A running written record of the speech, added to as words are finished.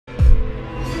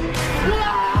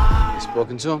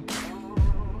Spoken to him?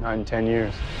 Not in 10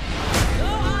 years.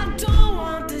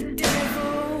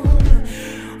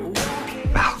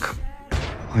 Malcolm,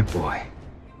 my boy.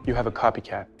 You have a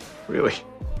copycat. Really?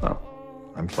 Well,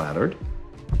 I'm flattered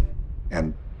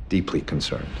and deeply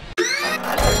concerned.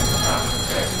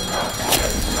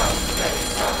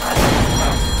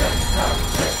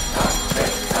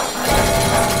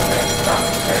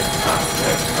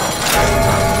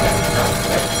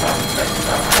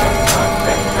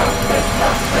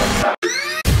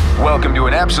 Welcome to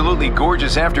an absolutely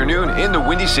gorgeous afternoon in the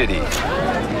Windy City.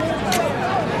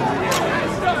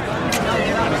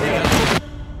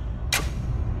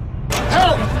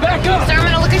 Help! Back up! Sir, I'm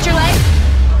gonna look at your leg.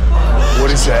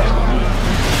 What is that?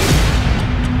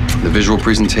 The visual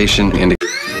presentation and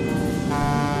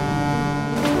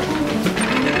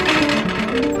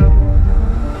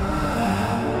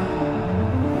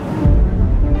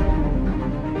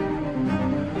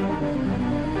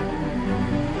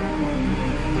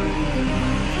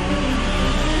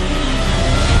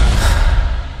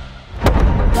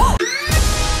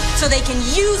so they can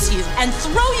use you and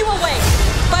throw you away.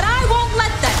 But I won't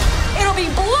let them. It'll be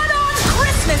blood on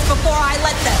Christmas before I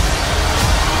let them.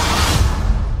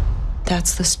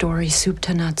 That's the story, soup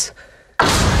to nuts.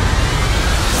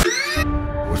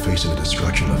 We're facing the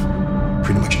destruction of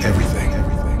pretty much everything.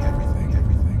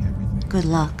 Good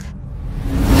luck.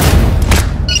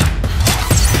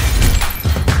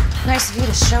 Nice of you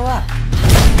to show up.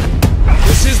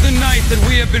 This is the night that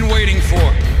we have been waiting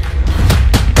for.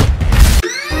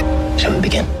 Shall we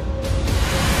begin?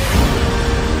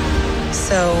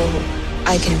 So,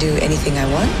 I can do anything I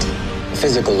want?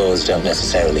 Physical laws don't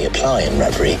necessarily apply in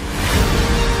Reverie.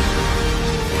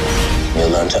 You'll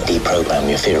learn to deprogram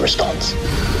your fear response.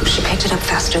 She picked it up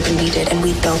faster than we did, and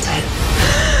we built it.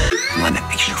 One that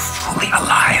makes you fully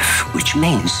alive, which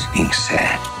means being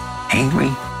sad, angry,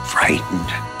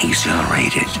 frightened,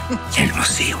 exhilarated, and we'll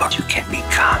see what you can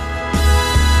become.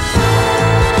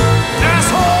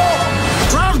 Asshole!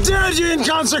 Drop dead, you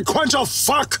inconsequential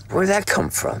fuck! Where'd that come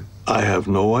from? I have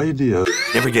no idea.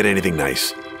 Never get anything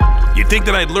nice. You'd think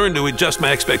that I'd learn to adjust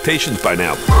my expectations by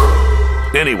now.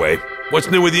 Anyway, what's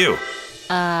new with you?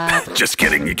 Just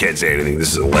kidding, you can't say anything.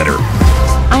 This is a letter.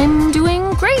 I'm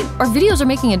doing great. Our videos are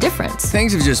making a difference.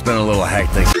 Things have just been a little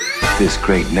hectic. This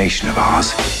great nation of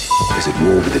ours is at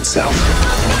war with itself.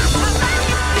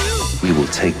 We will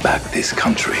take back this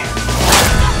country.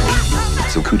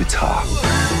 So coup d'etat.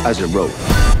 As a rule,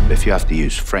 if you have to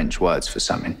use French words for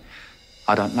something,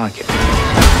 I don't like it.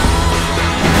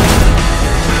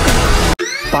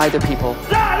 By the people.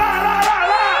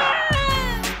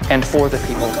 And for the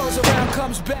people.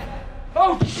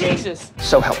 Oh, Jesus!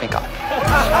 So help me God.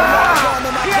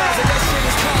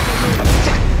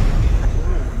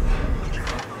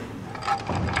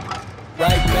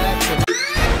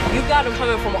 You got them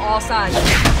coming from all sides.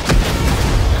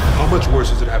 How much worse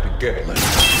does it have to get?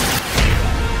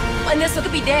 Vanessa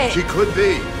could be dead. She could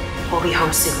be. We'll be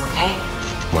home soon, okay?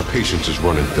 My patience is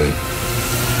running thin.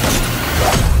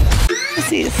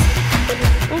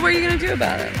 Well, what are you gonna do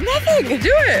about it? Nothing.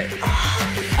 Do it.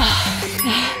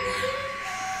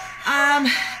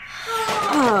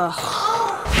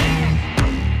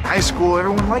 High school,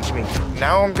 everyone likes me.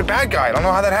 Now I'm the bad guy. I don't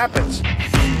know how that happens.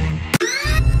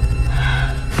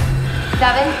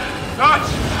 7.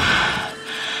 Nuts!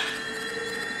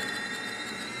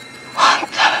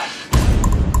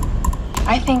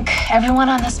 I think everyone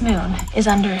on this moon is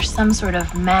under some sort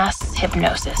of mass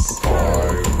hypnosis.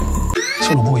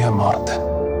 Sono buio e morte.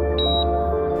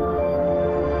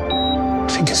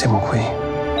 Finché siamo qui,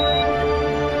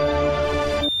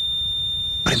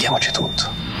 prendiamoci tutto.